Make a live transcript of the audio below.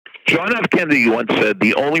John F. Kennedy once said,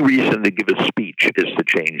 "The only reason to give a speech is to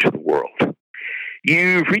change the world."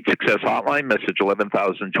 You've reached Success Hotline, message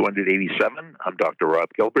 11,287. I'm Dr. Rob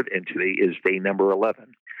Gilbert, and today is day number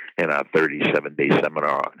 11 in our 37-day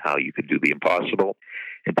seminar on how you can do the impossible.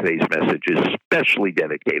 And today's message is specially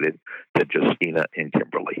dedicated to Justina and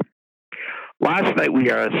Kimberly. Last night we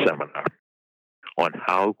had a seminar on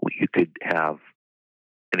how you could have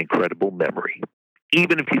an incredible memory,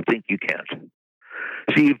 even if you think you can't.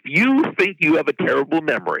 See, if you think you have a terrible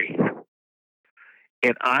memory,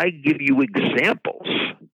 and I give you examples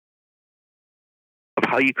of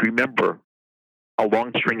how you can remember a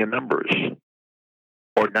long string of numbers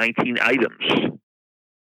or 19 items,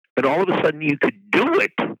 and all of a sudden you could do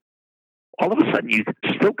it, all of a sudden you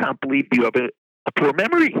still can't believe you have a poor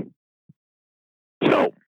memory.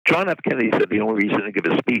 So, John F. Kennedy said the only reason to give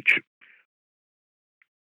a speech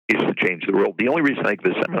is to change the world. The only reason I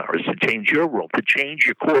give a seminar is to change your world, to change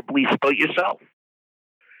your core beliefs about yourself.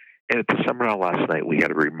 And at the seminar last night, we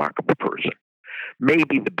had a remarkable person,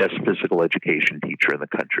 maybe the best physical education teacher in the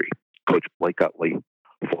country, Coach Blake Utley,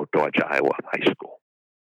 Fort Dodge, Iowa High School.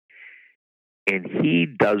 And he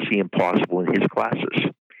does the impossible in his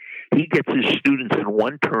classes. He gets his students in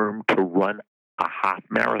one term to run a half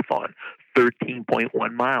marathon,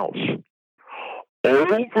 13.1 miles.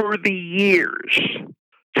 Over the years,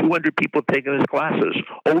 200 people have taken his classes.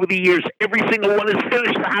 Over the years, every single one has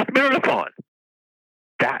finished the half marathon.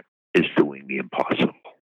 That is doing the impossible.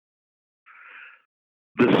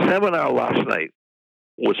 The seminar last night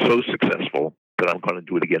was so successful that I'm going to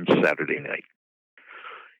do it again Saturday night.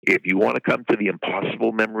 If you want to come to the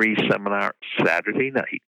Impossible Memory Seminar Saturday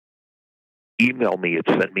night, email me at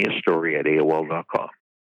sendmeastory@AOL.com.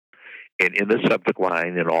 And in the subject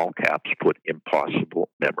line, in all caps, put impossible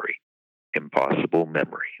memory. Impossible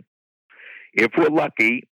memory. If we're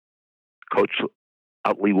lucky, Coach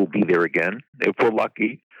Utley will be there again. If we're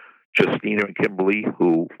lucky, Justina and Kimberly,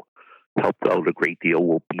 who helped out a great deal,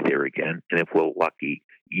 will be there again. And if we're lucky,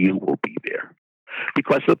 you will be there.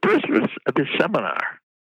 Because the purpose of this seminar,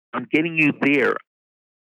 I'm getting you there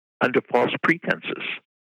under false pretenses.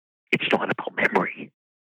 It's not about memory.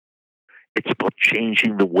 It's about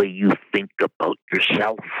changing the way you think about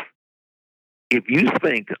yourself. If you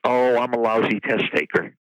think, oh, I'm a lousy test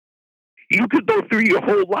taker, you could go through your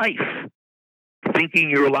whole life thinking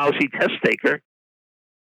you're a lousy test taker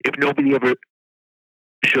if nobody ever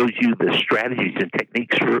shows you the strategies and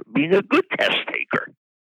techniques for being a good test taker.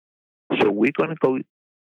 So we're going to go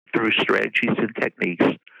through strategies and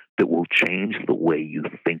techniques that will change the way you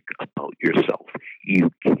think about yourself. You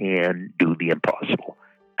can do the impossible.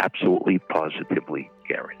 Absolutely, positively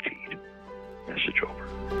guaranteed. Message over.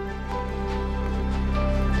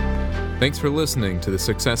 Thanks for listening to the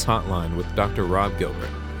Success Hotline with Dr. Rob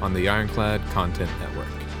Gilbert on the Ironclad Content Network.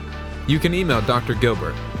 You can email Dr.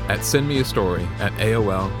 Gilbert at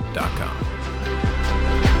sendmeastory@AOL.com.